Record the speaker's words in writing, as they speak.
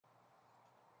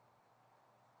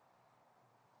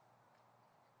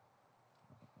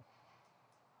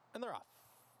And they're off.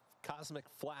 Cosmic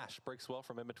Flash breaks well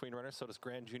from in between runners. So does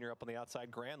Grand Junior up on the outside.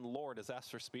 Grand Lord has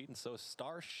asked for speed, and so is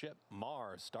Starship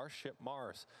Mars. Starship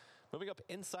Mars moving up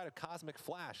inside of Cosmic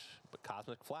Flash, but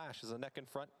Cosmic Flash is a neck in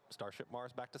front. Starship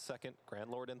Mars back to second. Grand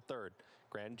Lord in third.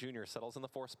 Grand Junior settles in the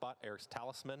fourth spot. Eric's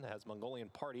Talisman has Mongolian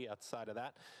Party outside of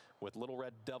that, with Little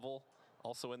Red Devil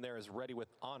also in there is Ready with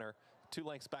Honor. 2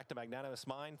 lengths back to Magnanimous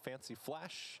Mind, Fancy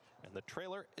Flash, and the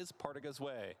trailer is Partiga's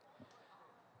Way.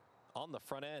 On the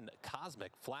front end,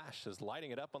 Cosmic Flash is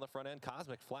lighting it up on the front end.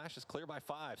 Cosmic Flash is clear by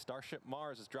 5. Starship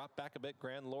Mars has dropped back a bit.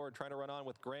 Grand Lord trying to run on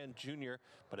with Grand Junior,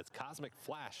 but it's Cosmic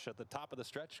Flash at the top of the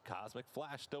stretch. Cosmic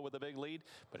Flash still with a big lead,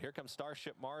 but here comes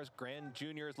Starship Mars. Grand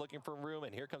Junior is looking for room,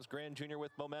 and here comes Grand Junior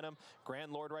with momentum.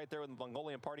 Grand Lord right there with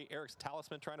Mongolian Party. Eric's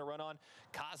Talisman trying to run on.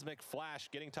 Cosmic Flash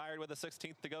getting tired with a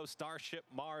 16th to go. Starship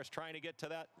Mars trying to get to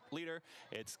that leader.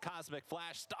 It's Cosmic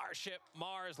Flash. Starship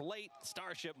Mars late.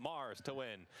 Starship Mars to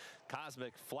win.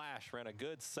 Cosmic Flash ran a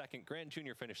good second. Grand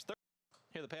Junior finished third.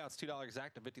 Here the payouts $2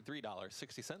 exact to $53.60.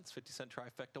 50-cent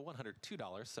trifecta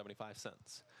 $102.75.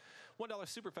 $1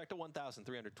 superfecta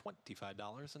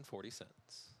 $1,325.40.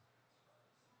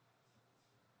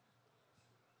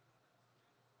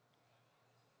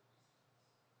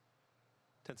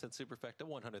 10-cent superfecta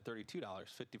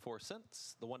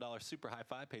 $132.54. The $1 super high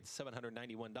five paid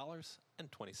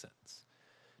 $791.20.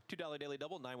 $2 daily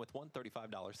double 9 with 1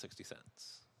 $35.60.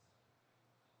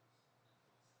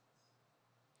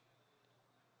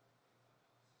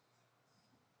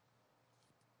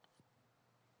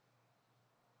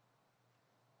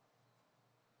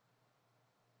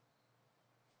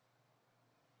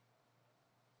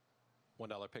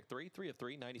 $1 pick 3 of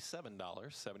 3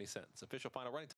 $97.70. Official final running time.